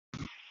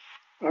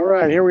All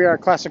right, here we are,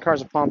 Classic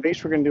Cars of Palm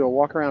Beach. We're going to do a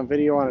walk around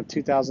video on a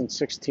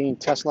 2016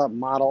 Tesla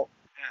Model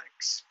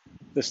X.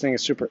 This thing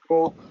is super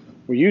cool.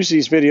 We use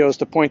these videos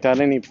to point out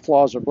any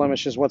flaws or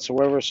blemishes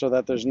whatsoever so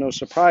that there's no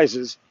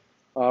surprises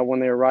when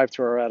they arrive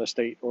to our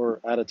out-of-state or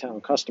out-of-town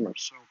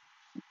customers. So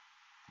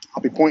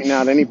I'll be pointing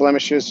out any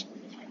blemishes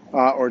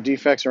or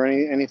defects or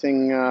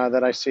anything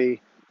that I see.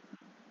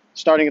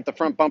 Starting at the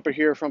front bumper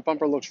here. Front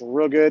bumper looks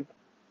real good.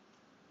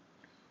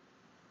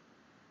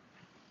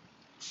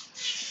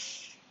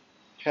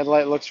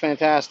 Headlight looks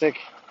fantastic.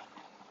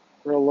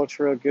 Grill looks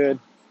real good.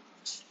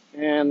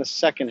 And the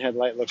second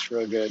headlight looks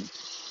real good.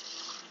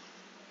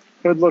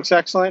 Hood looks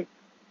excellent.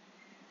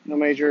 No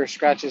major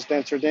scratches,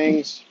 dents, or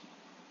dings.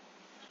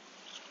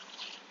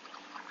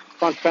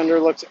 Front fender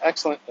looks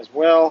excellent as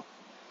well.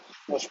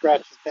 No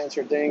scratches, dents,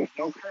 or dings.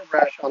 No curb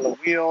rash on the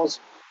wheels.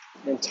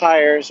 And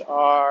front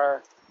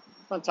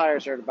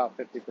tires are at about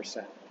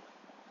 50%.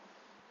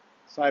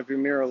 Side view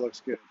mirror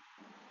looks good.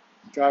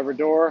 Driver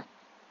door,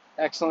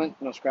 excellent.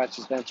 No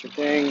scratches, dents, or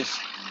dings.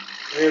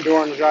 Rear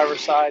door on the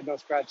driver's side, no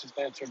scratches,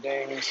 dents, or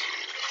dings.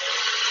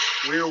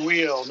 Rear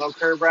wheel, no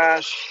curb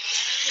rash.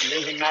 I'm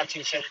using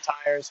matching set of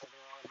tires, so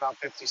they're on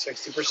about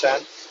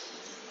 50-60%.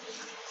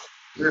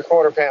 Rear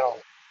quarter panel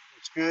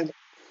looks good.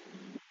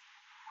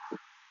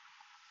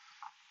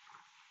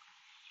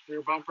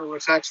 Rear bumper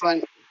looks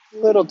excellent.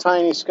 Little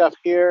tiny scuff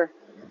here.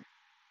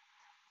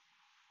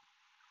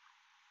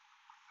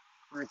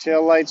 Rear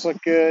tail lights look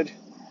good.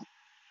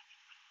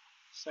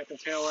 Second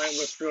tail light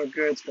looks real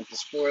good. It's got the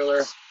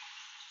spoiler.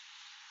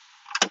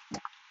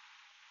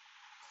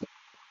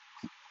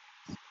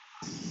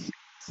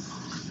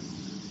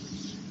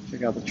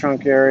 Check out the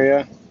trunk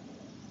area.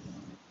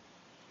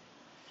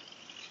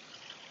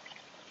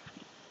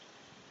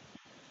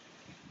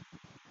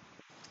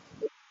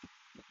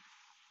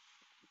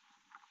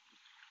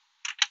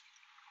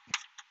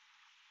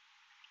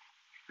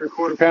 Rear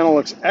quarter panel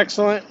looks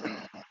excellent.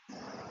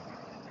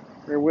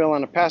 Rear wheel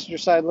on the passenger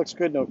side looks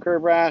good. No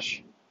curb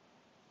rash.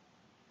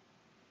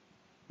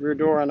 Rear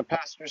door on the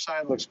passenger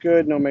side looks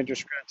good. No major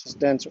scratches,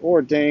 dents,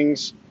 or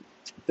dings.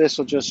 This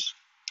will just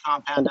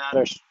compound out,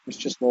 or it's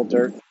just a little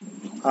dirt.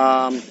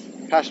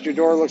 Passenger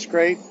door looks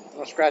great.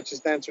 No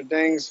scratches, dents, or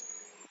dings.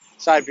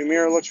 Side view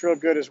mirror looks real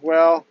good as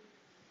well.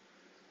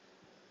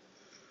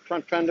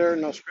 Front fender,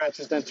 no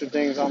scratches, dents, or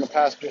dings on the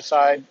passenger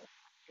side.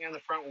 And the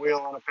front wheel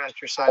on the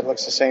passenger side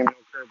looks the same, no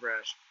curb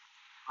rash.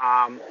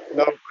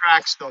 No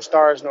cracks, no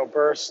stars, no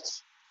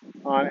bursts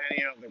on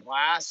any of the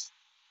glass.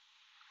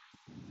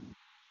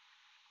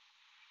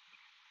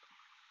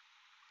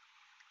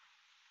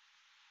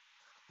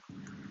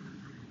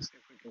 Let's see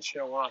if we can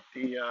show off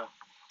the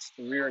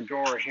rear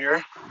door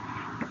here.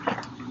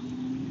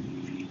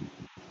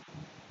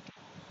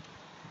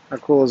 How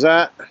cool is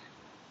that?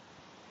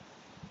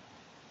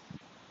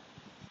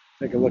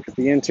 Take a look at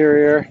the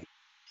interior.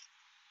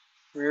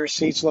 Rear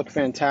seats look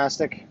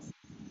fantastic.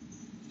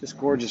 Just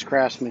gorgeous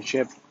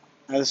craftsmanship.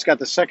 This has got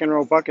the second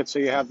row bucket, so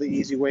you have the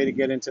easy way to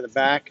get into the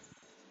back.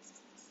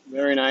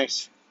 Very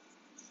nice.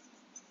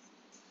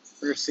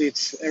 Rear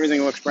seats,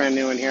 everything looks brand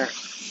new in here.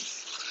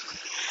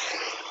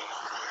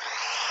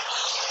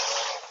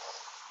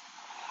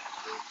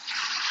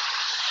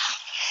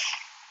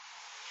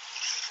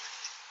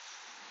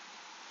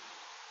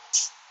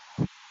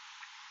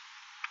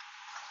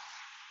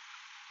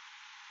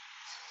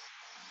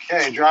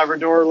 Okay, driver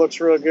door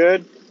looks real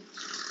good.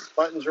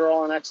 Buttons are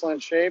all in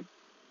excellent shape.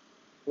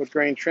 Wood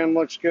grain trim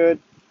looks good.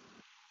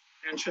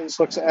 Entrance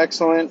looks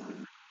excellent.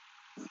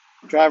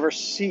 Driver's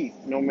seat,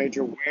 no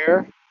major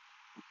wear.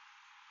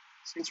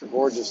 Seats are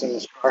gorgeous in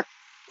this car.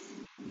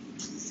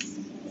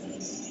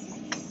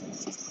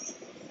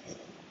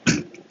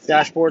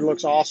 Dashboard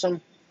looks awesome.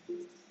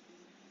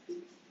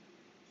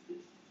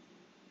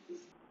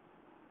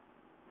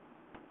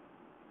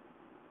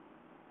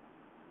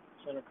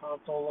 Center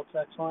console looks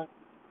excellent.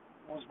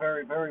 It was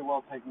very, very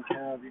well taken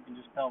care of. You can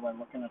just tell by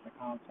looking at the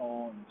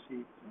console and the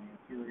seats and the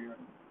interior.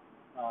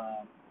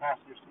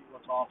 Passenger seat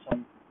looks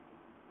awesome.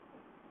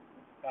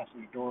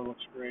 Passenger door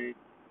looks great.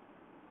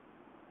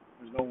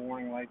 There's no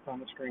warning lights on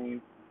the screen.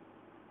 You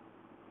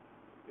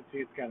can see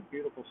it's got a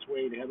beautiful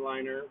suede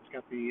headliner. It's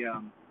got the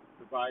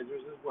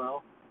visors as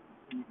well.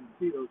 And you can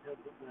see that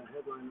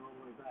headliner all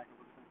the way back. It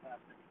looks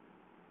fantastic.